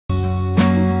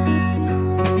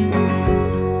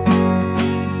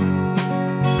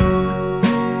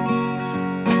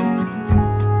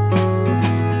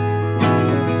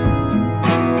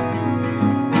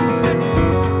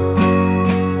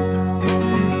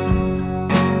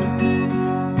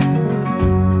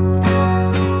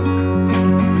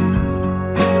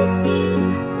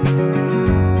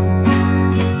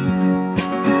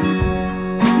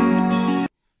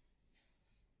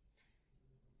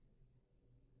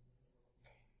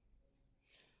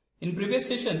In previous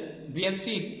session, we have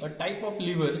seen a type of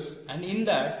levers, and in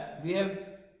that we have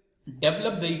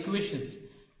developed the equations.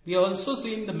 We have also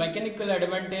seen the mechanical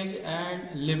advantage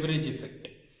and leverage effect.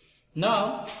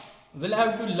 Now we'll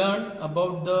have to learn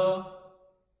about the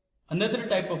another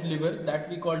type of lever that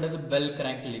we called as a bell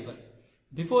crank lever.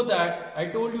 Before that, I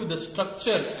told you the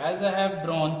structure as I have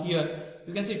drawn here.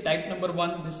 You can see type number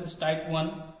 1, this is type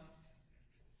 1,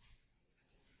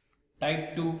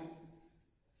 type 2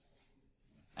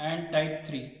 and type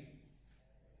 3.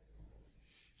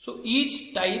 So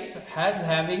each type has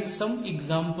having some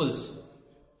examples,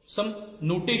 some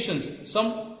notations,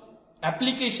 some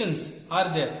applications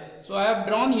are there. So I have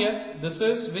drawn here, this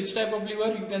is which type of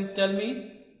lever, you can tell me.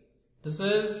 This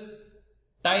is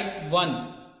type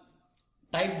 1,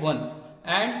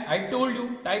 and I told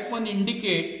you type 1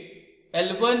 indicate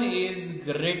L1 is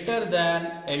greater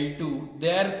than L2,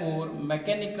 therefore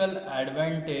mechanical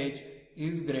advantage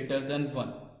is greater than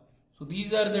 1. So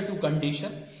these are the two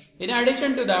conditions. In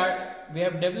addition to that, we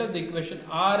have developed the equation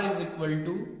R is equal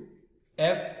to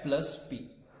F plus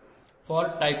P for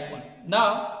type 1.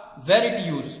 Now, where it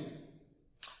used?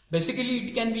 Basically,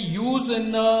 it can be used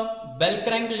in a bell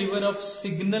crank lever of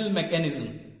signal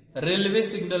mechanism, railway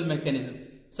signal mechanism.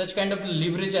 Such kind of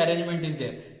leverage arrangement is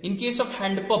there. In case of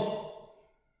hand pump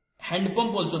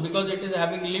also, because it is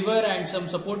having lever and some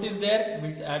support is there,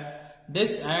 which at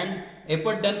this and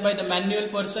effort done by the manual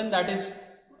person, that is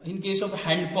in case of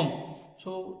hand pump.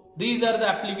 So these are the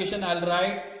application. I'll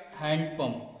write hand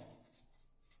pump.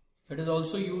 It is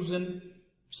also used in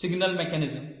signal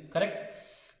mechanism, correct?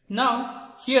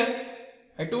 Now here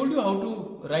I told you how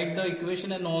to write the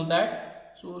equation and all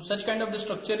that. So such kind of the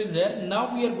structure is there.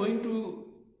 Now we are going to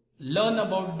learn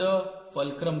about the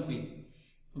fulcrum pin,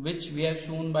 which we have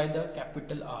shown by the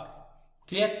capital R.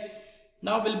 Clear?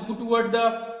 Now we'll go toward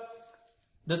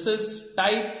this is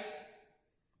type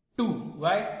 2.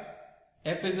 Why?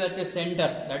 F is at the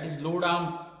center, that is load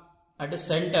arm at the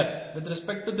center. With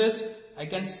respect to this, I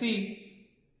can see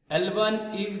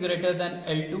L1 is greater than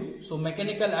L2. So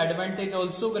mechanical advantage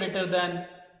also greater than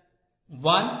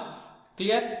 1.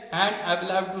 Clear? And I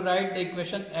will have to write the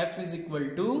equation F is equal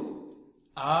to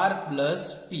R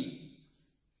plus P.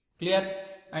 Clear?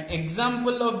 An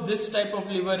example of this type of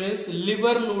lever is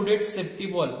lever loaded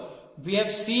safety valve. We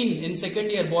have seen in second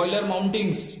year boiler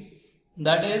mountings,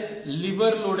 that is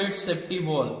lever loaded safety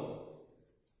valve.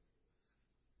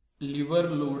 Lever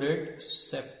loaded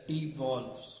safety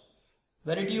valves.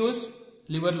 Where it used?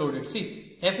 Lever loaded.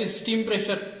 See, F is steam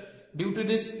pressure. Due to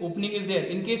this opening is there.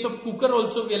 In case of cooker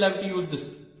also we will have to use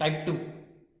this type 2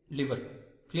 lever.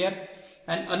 Clear?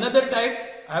 And another type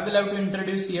I will have to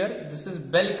introduce here. This is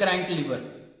bell crank lever.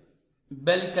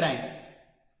 Bell crank.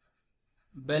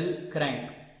 Bell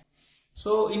crank.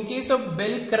 So in case of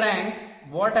bell crank,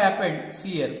 what happened?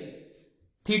 See here.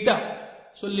 Theta.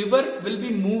 So lever will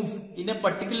be moved in a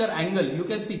particular angle. You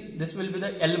can see this will be the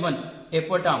L1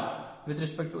 effort arm with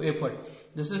respect to effort.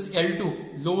 This is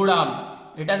L2 load arm.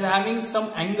 It is having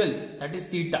some angle, that is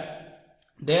theta.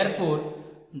 Therefore,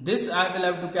 this I will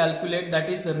have to calculate, that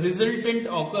is resultant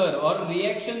occur or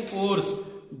reaction force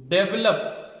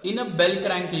developed in a bell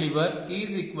crank lever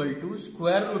is equal to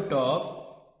square root of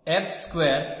F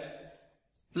square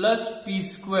plus P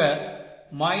square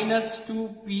minus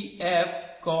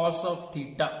 2PF cos of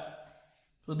theta.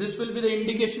 So this will be the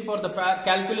indication for the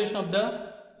calculation of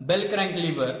the bell crank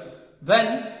lever.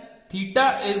 When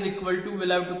theta is equal to,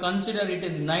 we'll have to consider it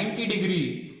is 90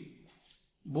 degree,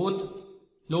 both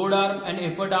load arm and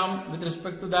effort arm. With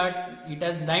respect to that, it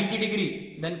has 90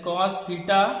 degree, then cos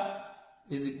theta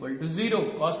is equal to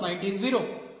 0, cos 90 is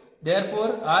 0.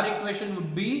 Therefore our equation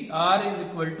would be R is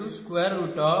equal to square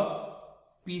root of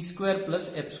P square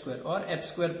plus F square or F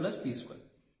square plus P square.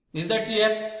 Is that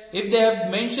clear? If they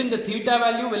have mentioned the theta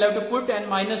value, we'll have to put and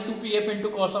minus 2PF into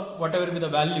cos of whatever be the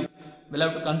value, we'll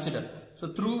have to consider.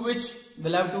 So through which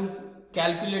we'll have to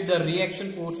calculate the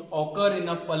reaction force occur in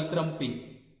a fulcrum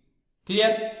pin.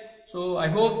 Clear? So I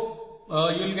hope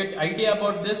you'll get idea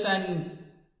about this, and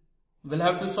we'll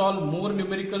have to solve more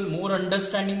numerical, more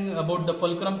understanding about the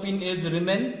fulcrum pin is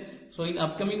remain. So in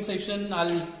upcoming session,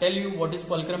 I'll tell you what is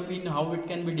fulcrum pin, how it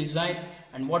can be designed,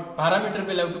 and what parameter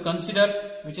we'll have to consider,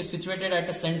 which is situated at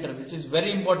a center, which is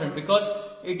very important because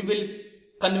it will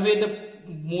convey the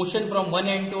motion from one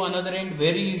end to another end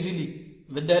very easily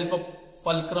with the help of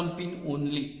fulcrum pin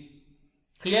only.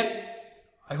 Clear?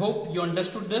 I hope you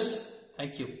understood this.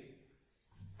 Thank you.